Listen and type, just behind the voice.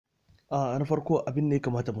Na farko abin da ya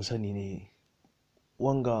kamata mu sani ne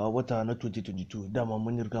wanga wata na 2022 dama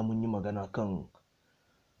mun riga mun yi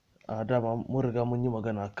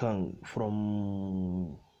magana kan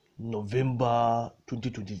from November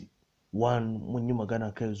 2021 mun yi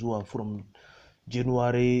magana kai zuwa from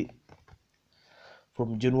January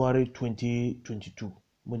 2022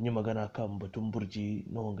 mun yi magana kan batun burji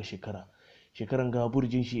na wanga shekaran ga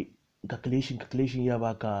burjin shi calculation ya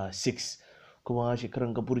baka 6 kuma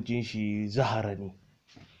shekaran ga burjin shi zahara ne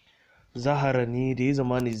da ya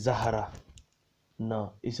zama ne zahara na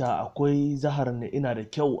isa akwai zahara ne ina da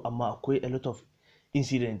kyau amma akwai a lot of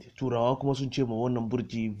incident turawa kuma sun ce ma wannan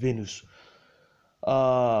burji Venus.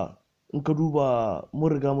 In ka duba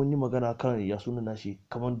mun riga mun yi magana kan ya sunan nashi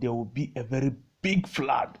kamar there will be a very big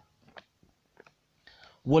flood.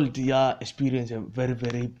 World ya experience a very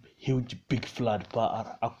very huge big flood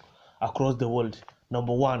across the world.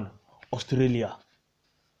 Number one, Australia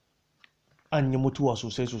an yi mutuwa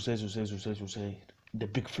sosai the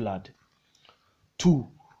big flood. Two,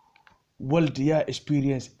 world ya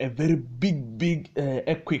experience a very big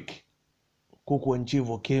earthquake ko kuwa ce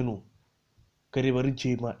volcano kare barin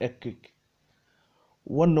ce ma earthquake.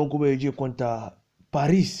 Wannan kuma ya je kwanta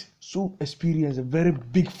Paris su experience a very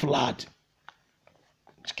big flood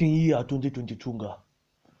cikin year 2022 ga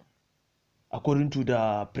according to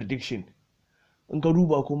the prediction. In ka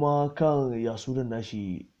duba kuma kan ya sunan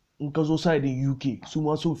nashi in ka zo side in UK su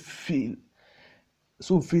ma sun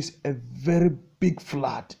face a very big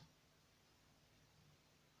flood.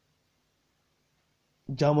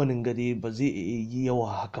 Germany gade ba zai yi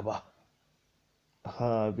yawa haka ba,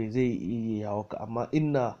 bai zai yi yawa haka amma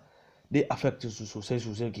ina dai affect su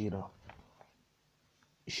sosai kenan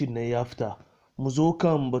shi ne ya fita. Mu zo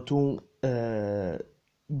kan batun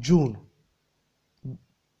June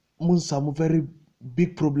mun samu very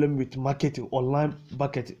big problem with marketing, online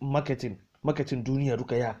marketing duniya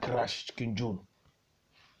duka ya crash cikin June.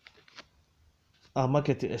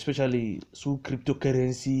 Marketing especially su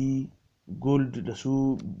cryptocurrency, gold da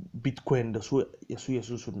su bitcoin da su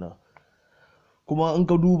yasu suna. Kuma in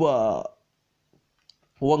ka duba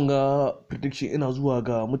wanga prediction ina zuwa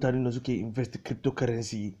ga mutanen da suke invest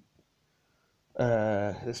cryptocurrency,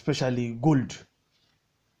 especially gold.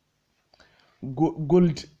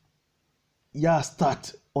 Gold ya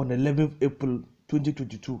start on 11th April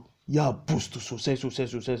 2022 ya boost sosai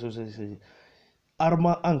har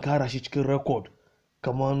ma an kara shi cikin record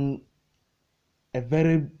kamar a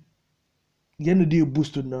very yana da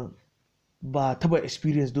boost nan ba taba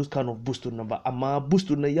experience those kind of boost nan ba amma boost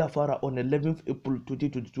nan ya fara on 11th April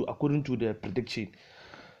 2022 according to the prediction.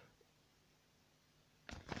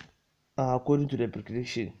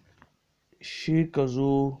 Shi ka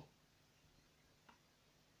zo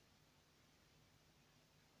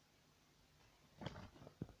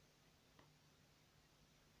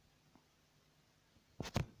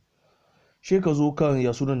kan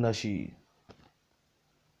ya sunan nashi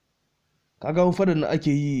kaga fadan da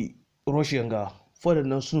ake yi Russia ga fadan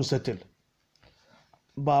nan sun settle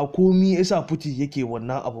ba komi yasa Putin yake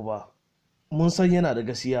wannan abu ba, mun san yana da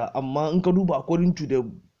gaskiya amma in ka duba according to the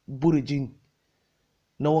burjin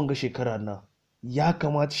na wanga shekara na ya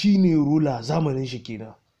kamata shine ruler zamanin shi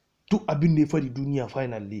kenan duk abin da ya fadi duniya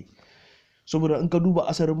finally. Saboda in ka duba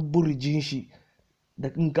asarin burjin shi da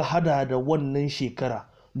in ka hada da wannan shekara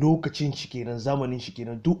lokacin shi kenan zamanin shi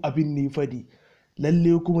kenan duk abin da ya fadi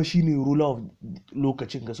lalle kuma shine ruler of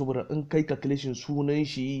lokacin ga. Saboda in kai calculation sunan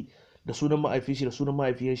shi da sunan mahaifin shi da sunan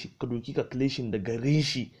mahaifiyar shi ka doki calculation da garin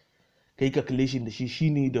shi kai calculation da shi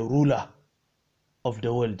shine the ruler of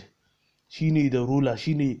the world, shine the ruler,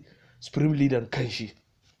 shine supreme leader kan shi.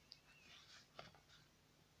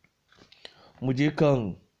 Mu je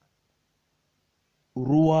kan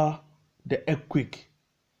ruwa da earthquake.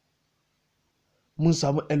 Mun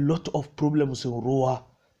samu a lot of problems in ruwa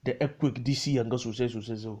da earthquake DC yanga sosai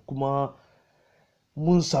kuma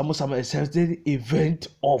mun samu a certain event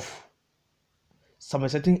of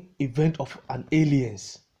an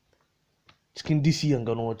aliens cikin DC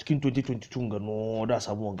yanga no cikin 2022 ga no da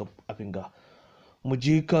samu wanga abin ga. Mu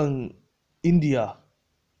je kan India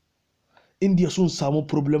sun samu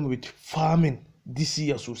problem with farming this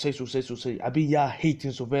year sosai abin ya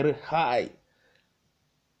hating so very high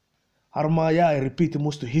har ma ya repeat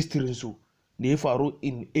most history su da ya faru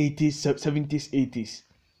in 80s 70s 80s.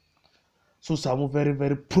 Sun samu very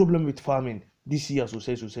very problem with farming this year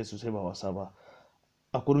sosai ba wasa ba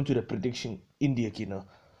according to the prediction India kenan.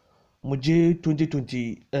 Mu je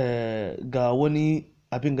 2020 ga wani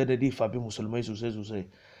abin ga da dai fabi musulmai sosai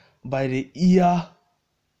by the year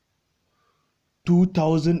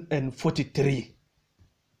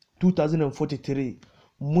 2043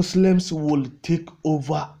 Muslims will take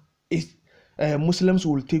over Muslims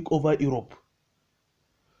will take over Europe.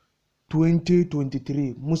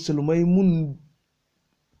 2023 musulmai mun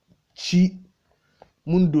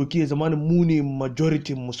doki zamanin mu ne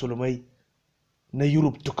majority musulmai na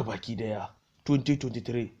Europe duka baki daya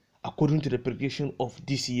 2023 according to the prediction of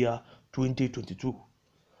this year 2022.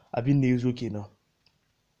 Abin da ya zo kenan.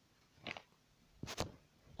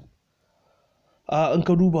 In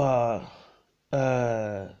ka duba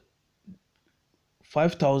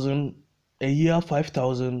 5,000 a year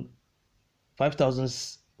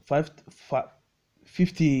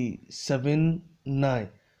 57,9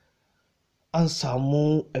 an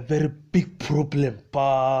samu a very big problem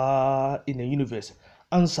in the universe.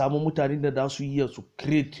 An samu mutane da su iya su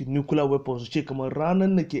create nuclear weapons, su ce kamar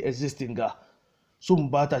ranar da ke existing ga sun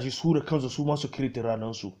bata shi su da kansu su ma su create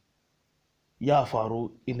ranar su. Ya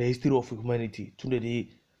faru in the history of humanity tunda dai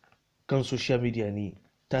kan social media ne,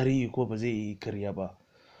 tarihi ko ba zai yi karya ba.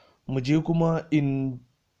 Mu je kuma in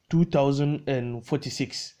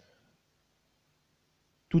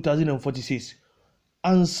 2046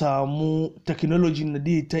 an samu technology na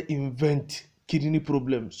dai ta invent kidney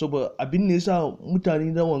problem, saboda abin ne yasa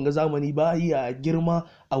mutane na wanga zamani ba ya girma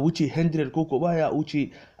a wuce 100 koko ba ya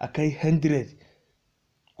wuce a kai 100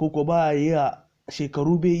 koko ba ya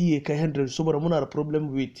shekaru bai iya kai 100 saboda muna da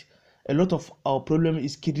problem with a lot of our problem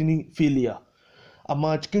is kidney failure.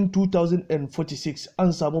 Amma cikin 2046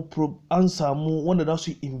 an samu wanda za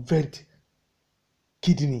su invent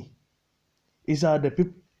kidney. Isa da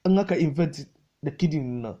an aka invent da kidney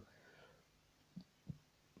na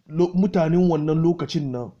mutanen wannan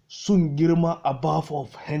lokacin nan sun girma above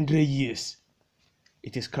of 100 years.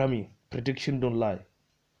 It is coming. Prediction don't lie.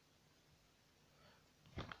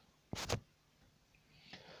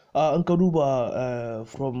 An ka duba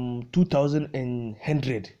from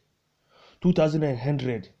 2100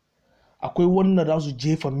 akwai wanda za su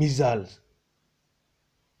jefa missiles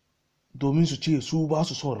domin su ce su ba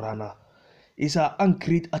su son rana. Isa an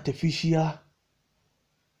create artificial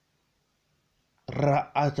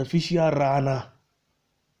rana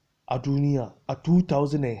a duniya a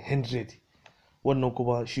 2100. Wannan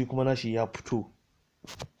kuma shi kuma nashi ya fito.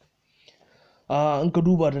 In ka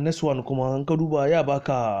duba the next one kuma in ka duba ya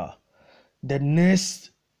baka the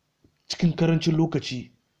next cikin karancin lokaci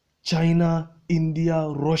China, India,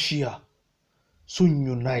 Russia sun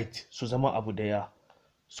unite su zama abu daya,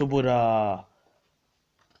 saboda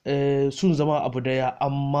sun zama abu daya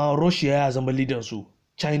amma Russia ya zama leader su,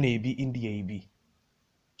 China ya bi, India ya bi,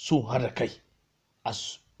 sun hada kai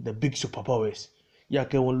as the big superpowers. Ya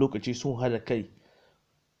kai wani lokaci sun hada kai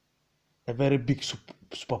a very big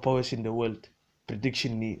superpowers in the world.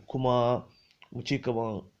 Prediction ne kuma mu ce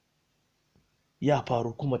kaman ya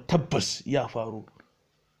faru kuma tabbas ya faru.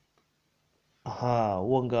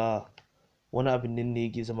 Wanga wani abin nan ne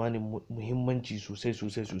yake zamanin muhimmanci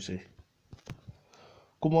sosai.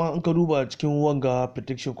 Kuma in ka duba cikin wanga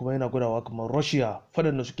prediction kuma yana gwadawa kamar Russia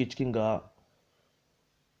fadan da suke cikin ga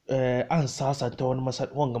an sasanta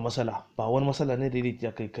wanga masala, ba wani masala ne da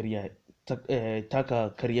ya kai taka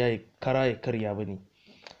karya ba ne,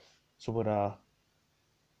 saboda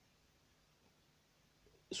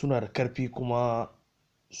suna da karfi kuma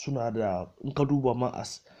suna da in ka duba ma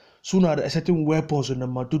suna da certain weapons nan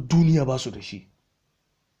ma duk duniya ba su da shi,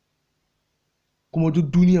 kuma duk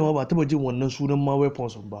duniya ma ba taba jin wannan sunan ma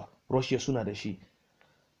weapons ba. Russia suna da shi.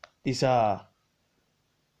 Isa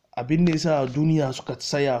abin da yasa duniya suka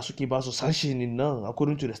tsaya suke ba su sanctioning nan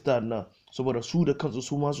according to the star nan, saboda su da kansu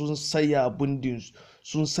su ma sun saya bundin,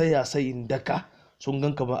 sun saya sayin daka, sun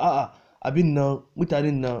gan kamar abin nan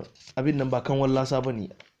mutanen nan abin nan ba kan wallasa bane.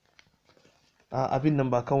 Abin nan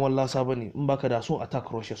ba kan wallasa bane. In baka da sun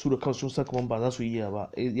attack Russia, su da kansu sun san kamar ba za su yi ba.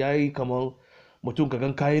 Yayi kamar mutum ka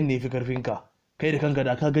gan kayan ne fi karfin ka, kai da kanka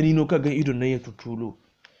da ka gani no ka gan idon nan ya tutulo.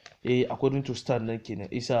 According to star nan kenan.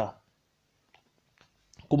 Isa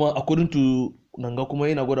kuma according to nanga kuma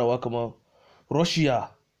yana gwadawa kamar Russia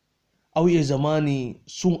auye zamani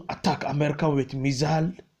sun attack America with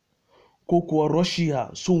missile, ko kuwa Russia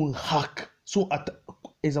sun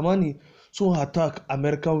zamani sun attack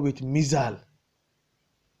America with missile.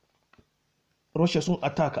 Russia sun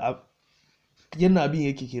attack yana abin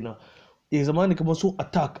yake kenan. Zamani kamar sun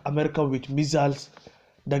attack America with missiles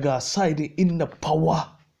daga side inda power,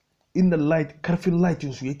 inda light, karfin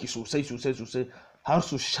lightin su yake sosai har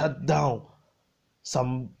su shut down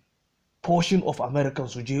some portion of American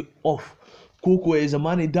su je off, ko kuwa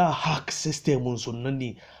zamani da hack system sun nan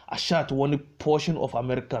ne a shut wani portion of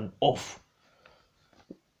American off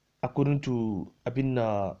according to abin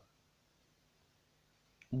na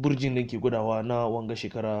burjin da ke gudawa na wanga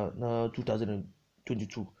shekara na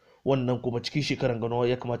 2022 wannan kuma cikin shekaran gano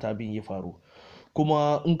ya kamata abin ya faru.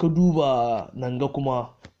 Kuma in ka duba nan ga kuma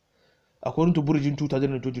according to burjin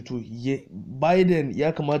 2022 Biden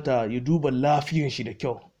ya kamata ya duba lafiyan shi da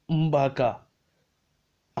kyau, in ba haka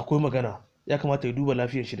akwai magana. Ya kamata ya duba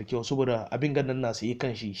lafiyar shi da kyau saboda abin ganin na sai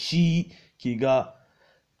kan shi ke ga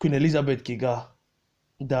Queen Elizabeth ke ga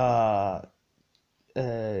da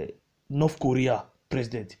North Korea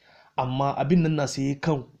president, amma abin nan na sai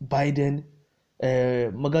kan Biden,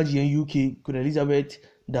 magajiyan UK Queen Elizabeth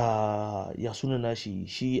da ya suna nashi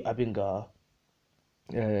shi abin ga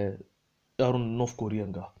yaron North Korea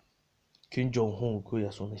ga Kim Jong-un ko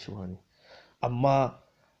ya suna shi wani, amma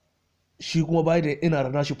shi kuma Biden ina da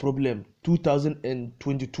nashi problem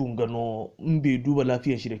 2022 gano in bai duba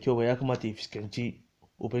lafiyar shi da kyau ba ya kamata ya fuskanci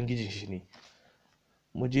ubangijin shi ne.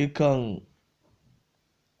 Mu je kan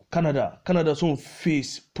Canada sun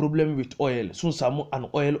face problem with oil, sun samu an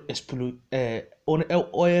oil explode,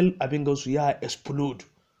 oil abin gansu ya explode,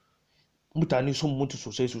 mutane sun mutu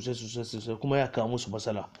sosai kuma ya kawo musu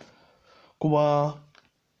matsala. Kuma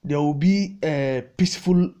there will be a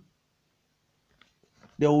peaceful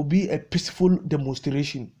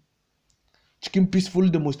demonstration. Cikin peaceful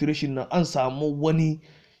demonstration na an samu wani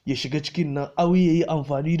ya shiga cikin nan, ya yi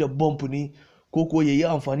amfani da bomb ne ko ya yi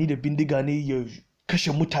amfani da bindiga ne ya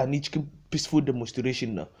kashe mutane cikin peaceful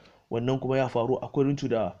demonstration na. Wannan kuma ya faru according to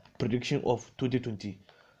the prediction of 2020,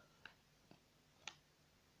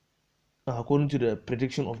 according to the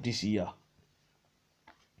prediction of this year.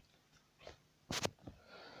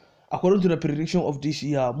 According to the prediction of this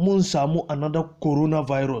year, mun samu another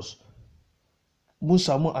coronavirus. Mun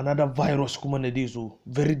samu another virus kuma na dai zo,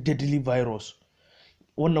 very deadly virus.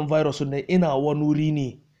 Wannan virus ne ina wani wuri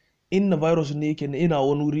ne, inna virus ne yake ina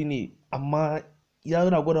wani wuri ne, amma ya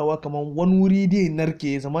yana gwadawa kamar wani wuri dai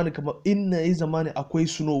narke zamani, kamar inna yi zamani akwai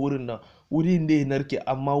suno wurin nan, wurin dai narke,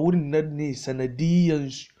 amma wurin nan ne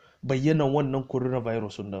sanadiyan bayyana wannan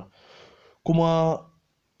coronavirus nan. Kuma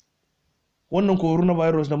wannan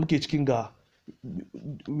coronavirus da muke cikin ga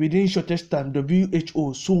within shortest time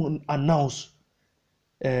WHO soon announce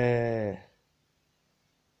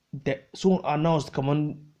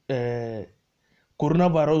kaman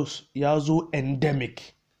coronavirus ya zo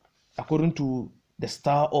endemic according to the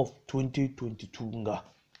start of 2022 nga.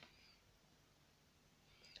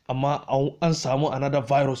 Amma an samu another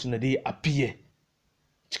virus na dai appear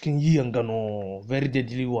cikin yiyan gano, very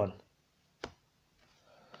deadly one.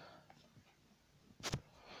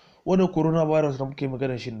 Wannan coronavirus da muke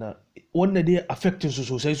magana shi na wannan dai affecting su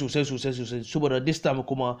sosai saboda this time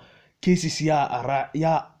kuma cases ya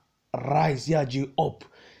rise, ya je up.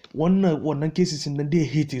 Wannan cases nan dai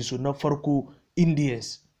hitting su, na farko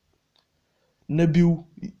Indians, na biyu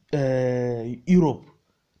Europe,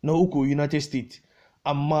 na uku United States,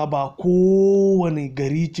 amma ba kowane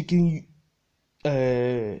gari cikin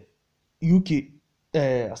UK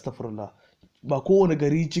astagfirullah, ba kowane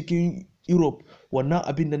gari cikin Europe wannan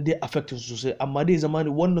abin nan dai affecting su sosai, amma dai zamani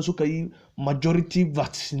wannan suka yi majority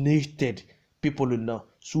vaccinated people na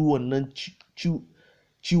su wannan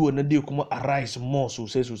ciwon nan dai kuma arise more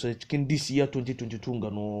sosai cikin this year 2022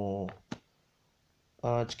 gano,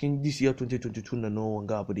 cikin this year 2022 na no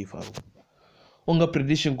wanga abu dai faru. Wanga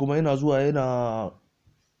prediction kuma yana zuwa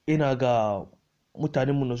yana ga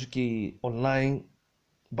mutanen mu na suke online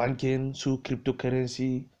banking, su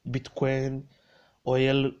cryptocurrency, bitcoin,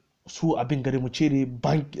 oil, su abin gari mu ce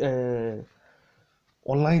bank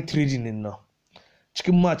online trading din nan.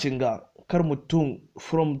 Cikin macin ga kar mutum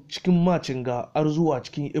from cikin macin ga har zuwa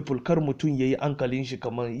cikin April kar mutum yayi hankalin shi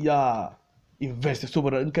kamar ya invest,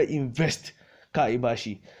 saboda in ka invest ka yi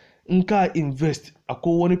bashi. In ka invest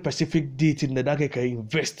akwai wani specific date da ka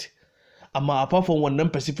invest, amma apart from wannan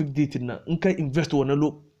specific date nan in ka invest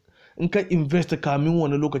kamin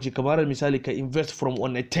wani lokaci, kamar misali ka invest from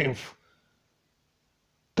on a 10th,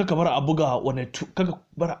 kaka bar a buga kaka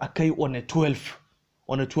bar a kai on a 12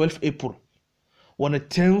 April, on a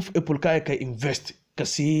 10th April ka invest ka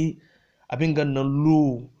sai abin gannan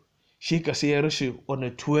low, shi ka sai rashi on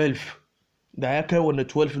a 12, da ya kai on a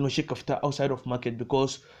 12 no shi ka fita outside of market,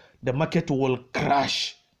 because the market will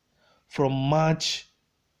crash from March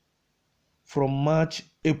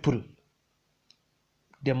April.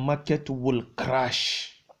 The market will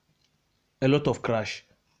crash, a lot of crash,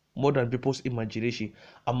 more than people's imagination.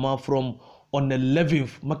 Amma from on the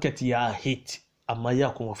 11th market ya hit, amma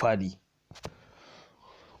ya kuma fadi.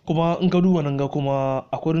 Kuma in ka duba nan ga kuma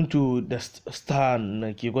according to the star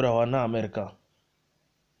na ke gwadawa na America,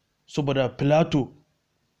 saboda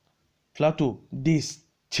Plato this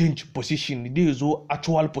change position, dai zo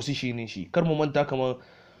actual position shi. Kar mu manta kamar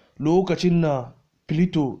lokacin na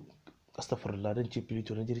Plato astagfirullah dan ce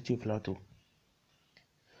Plato na ce Plato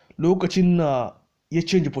lokacin na ya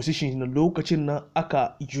change position na lokacin na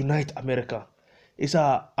aka unite America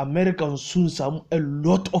isa Americans sun samu a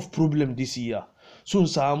lot of problem this year sun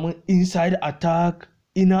samu inside attack,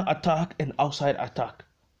 inner attack and outside attack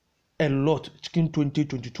a lot cikin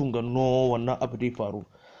 2022 ga no wannan abu da ya faru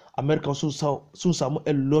Americans sun samu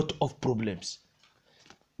a lot of problems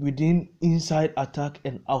within inside attack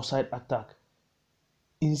and outside attack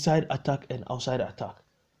inside attack and outside attack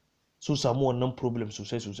sun samu wannan problem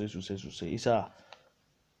sosai isa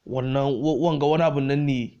wannan wanga wani abin nan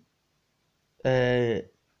ne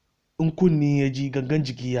in kunni ya ji gangan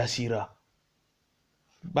jiki ya sira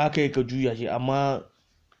ba kai ka juya shi amma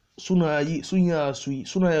suna ya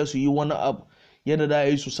su yi wani abu yana da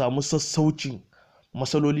yi su samu sassaucin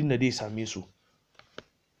matsalolin da dai same su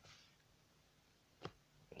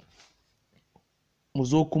mu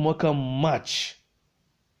zo kuma kan March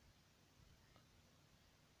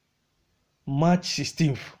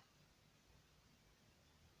 16th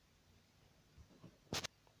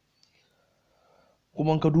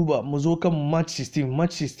kuma ka duba mu zo kan March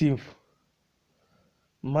 16th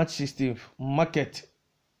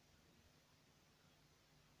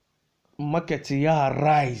market ya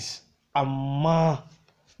rise amma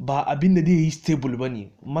ba abin da zai yi stable ba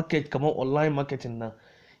ne market kamar online marketing nan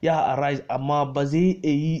ya rise amma ba zai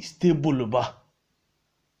yi stable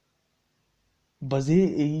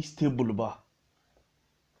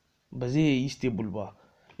ba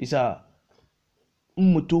isa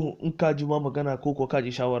in mutum in ka ji ma magana ko ka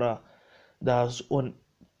ji shawara da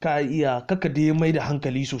ka iya kaka da mai da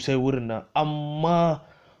hankali sosai wurin nan amma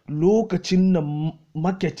lokacin da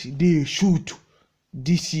market dey shoot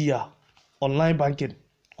this year online banking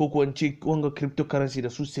ko kuwa ce wanga cryptocurrency da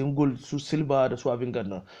su gold su silver da su abin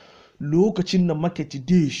ganna lokacin da market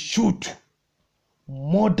dey shoot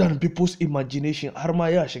more than people's imagination har ma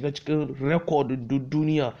ya shiga cikin record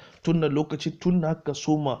duniya tun da lokacin tun da aka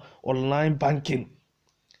soma online banking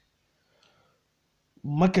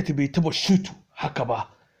market bai taba shoot haka ba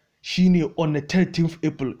shine on the 13th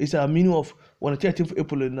April is a meaning of on the 13th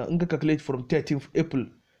April na in ka calculate from 13th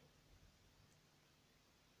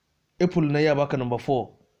April na ya baka number 4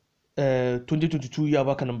 2022 ya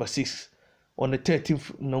baka number 6 on the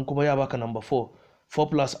 13th nan kuma ya baka number 4 4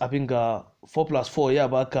 plus abin ga 4 plus 4 ya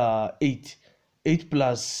baka 8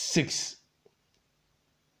 plus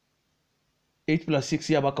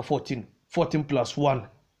 6 ya baka 14 plus 1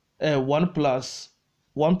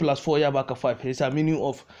 1 plus 4 ya baka 5 it's a meaning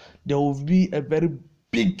of there will be a very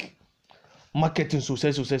big marketing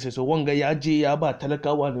sosai so wanga ya je ya ba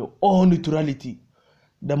talakawa ne all neutrality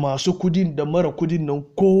da masu kudin da mara kudin nan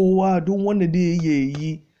kowa don wanda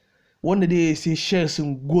da ya sai shares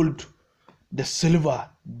in gold da silver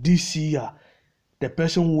this year the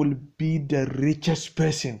person will be the richest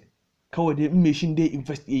person kawai dai mai shin dai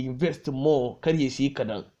invest more kar ya sai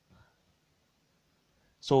kadan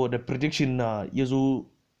so the prediction na yazo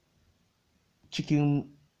cikin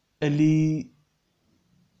early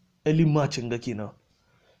March ga kenan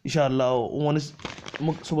insha Allah wani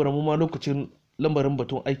saboda mu ma lokacin lambarin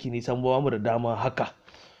batun aiki ne san ba mu da dama haka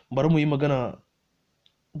bari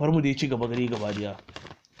mu da ya ci gaba daya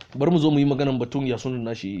bari mu zo mu yi maganan batun ya sunan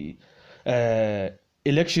nashi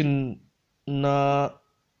election na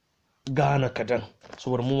Ghana kadan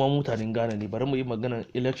saboda mu ma mutanen Ghana ne bari mu yi maganan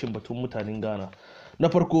election batun mutanen Ghana na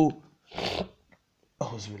farko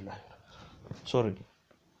sorry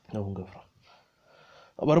na hungafra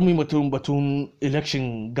bari mu yi batun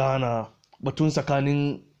election Ghana batun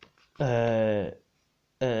tsakanin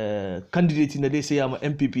candidate na dai sai ma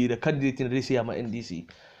MPP da candidate na dai sai ma NDC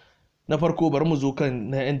na farko bari mu zo kan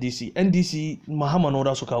na NDC Muhammadu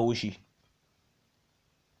da su kawo shi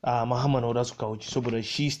Muhammadu da su kawo shi saboda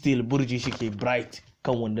shi still burji shi ke bright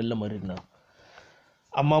kan wannan lamarin nan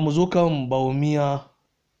amma mu zo kan Bawumia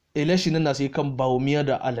election na sai kan Bawumia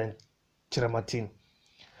da Alan Chiramatin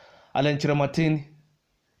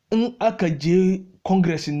in aka je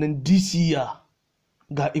congress nan this year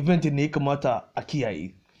ga event ne ya kamata a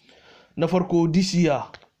kiyaye na farko this year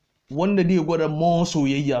wanda ne gwada mawa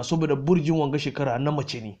soyayya saboda burjin wanga shekara na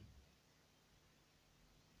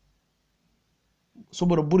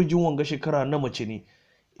mace ne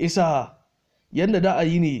isa yanda da a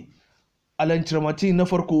yi ne Alan Chiramatin na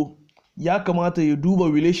farko ya kamata ya duba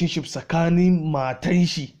relationship tsakanin matan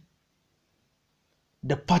shi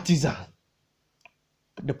da partisan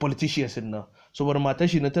da politicians na saboda matan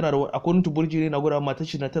shi na tana da according to burji ne na gwada matan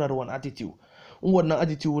shi na tana da wani attitude in wannan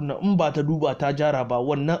attitude na in ba ta duba ta jara ba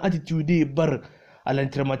wannan attitude dai bar Alan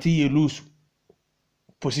Chiramatin ya lose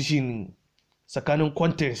position tsakanin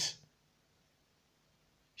contest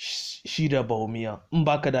shi da Bawumia. In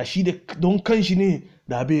baka da shi da don kanshi ne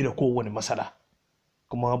da bai da kowane matsala,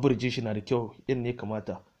 kuma burjin shi na da kyau yadda ya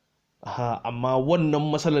kamata. Amma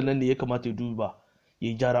wannan matsalar nan ne ya kamata ya duba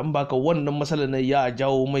ya gyara. In baka wannan matsalar nan ya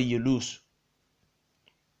jawo mai ya lose.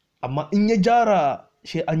 Amma in ya gyara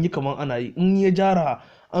shi an yi kaman ana yi, in ya gyara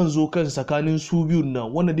an zo kan tsakanin su biyun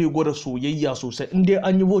nan wanda dai gwada soyayya sosai. In dai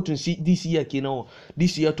an yi votin this year kenan,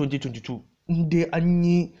 this year 2022, in dai an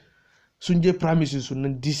yi sun je premises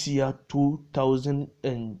sunan this year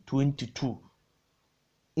 2022,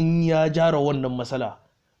 in ya gyara wannan matsala,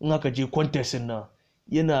 in aka je contest nan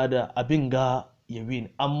yana da abin ga ya win.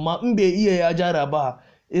 Amma in bai iya ya gyara ba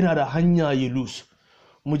yana da hanya ya lose.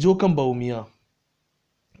 Mu jo kan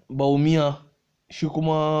Bawumia shi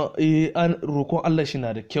kuma an roƙon Allah shi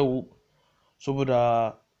na da kyau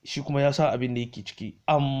saboda shi kuma ya sa abin da yake ciki,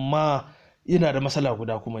 amma yana da matsala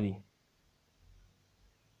guda kuma ne.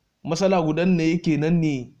 Matsala gudan ne yake nan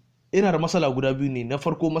ne, yana da matsala guda biyu ne. Na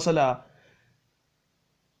farko matsala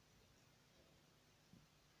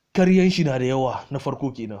karyan shi na da yawa, na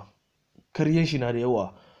farko kenan karyan shi na da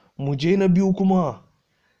yawa. Mu je na biyu kuma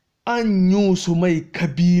an yi su mai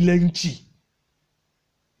kabilanci.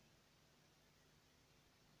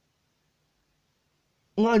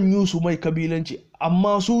 An yi su mai kabilanci,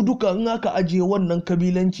 amma su duka in aka ajiye wannan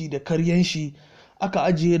kabilanci da karyan shi, aka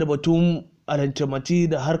ajiye da batun alantamati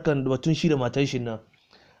da harkan da batun shi da matan shi nan,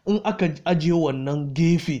 in aka ajiye wannan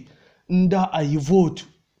gefe, in da a yi vote,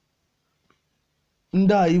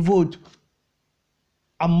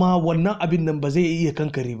 amma wannan abin nan ba zai iya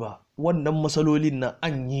kankare ba. Wannan matsalolin nan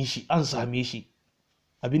an yi shi, an same shi.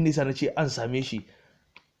 Abin da na ce an same shi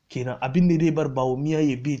kenan, abin da zai bar Bawumia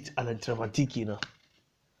ya beat alantamati kenan.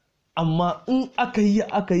 Amma in aka yi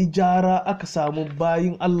jara, aka samu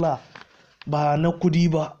bayin Allah ba na kudi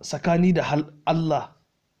ba, tsakani da Allah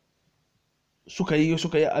suka yi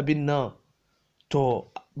abin nan, to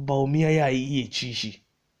Bawumia ya yi iya ci shi.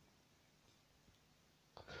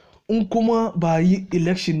 In kuma ba yi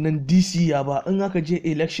election nan this year ba, in aka je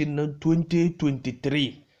election nan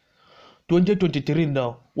 2023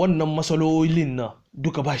 na wannan matsalolin na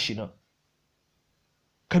duka ba shi nan.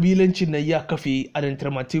 Kabilancin nan ya kafe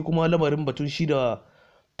alantamati, kuma lamarin batun shi da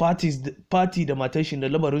party da matan shi da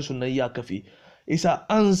lamarin su nan ya kafe. Isa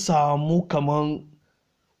an samu kaman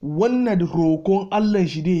wannan roƙon Allah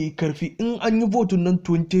shi dai yi karfi in an yi vote nan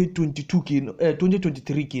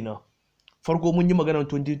 2023 kenan. Farko mun yi magana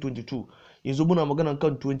 2022, yanzu muna magana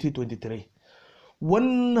kan 2023.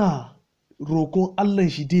 Wannan roƙon Allah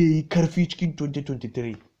shi dai yi karfi cikin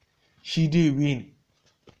 2023, shi dai win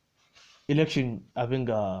election. Abin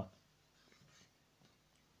ga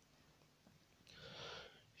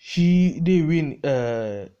shi dai win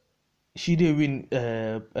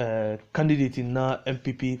candidate na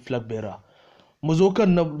MPP flag bearer. Mu zo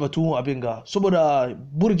kan na batun abin ga, saboda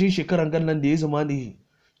burjin shekaran gannan da ya zama ne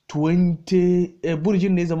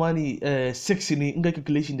burjin ne zama ne 6 ne, in ga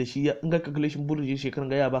calculation da shi, in ga calculation burjin shekaran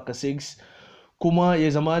ga ya baka 6, kuma ya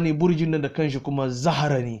zama ne burjin nan da kanshi kuma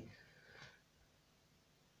Zahara ne,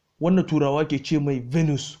 wannan turawa ke ce mai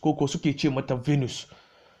Venus, ko suke ce mata Venus.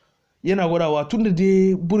 Yana gwadawa tun da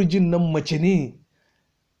dai burjin nan mace ne,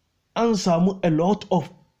 an samu a lot of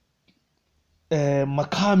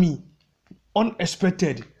makami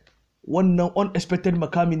unexpected. Wannan unexpected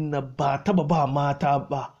makamin na ba taba ba mata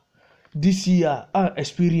ba. This year an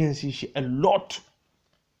experience shi a lot.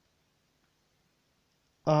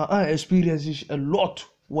 Wani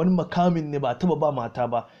makamin ne ba taba ba mata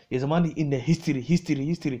ba, ya zama ni in the history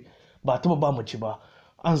ba taba ba mace ba.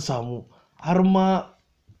 An samu har ma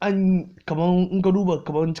an kaman in ka duba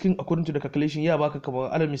kaman cikin according to the calculation ya baka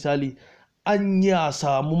kaman alal misali an ya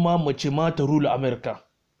samu ma mace ma ta rule America.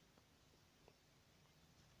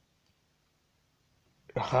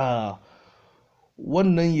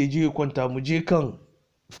 Wannan ya je kwanta, mu je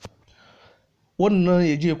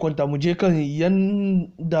kan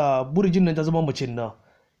yanda burjin nan ta zama mace na,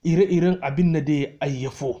 ire-iren abin da dai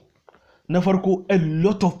ayyafo. Na farko, a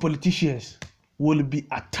lot of politicians will be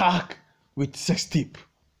attacked with sex tip.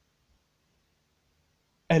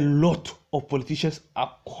 A lot of politicians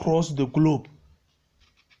across the globe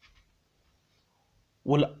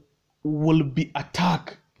will be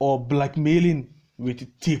attacked or blackmailing with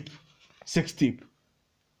sex tip,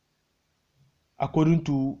 according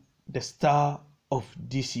to the star of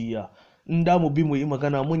this year. Nda mu bi mu yi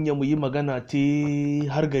magana, munya mu yi magana te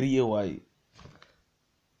har gari ya waye.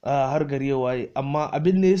 Amma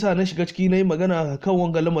abin da yasa na shiga ciki na yi magana kan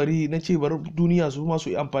wanga lamari, na ce bar duniya su masu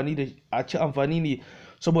yi amfani da a ci amfani ne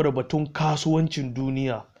saboda batun kasuwancin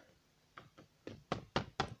duniya.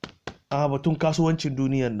 Batun kasuwancin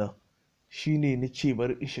duniyan nan shine na ce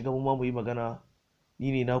bari in shiga mu ma mu yi magana.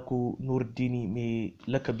 Ni ne naku Nuruddini mai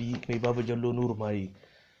lakabi mai Baba Jallo Nuru Maye.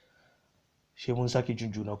 Sai mun sake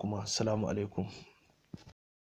jin juna kuma. Assalamu alaikum.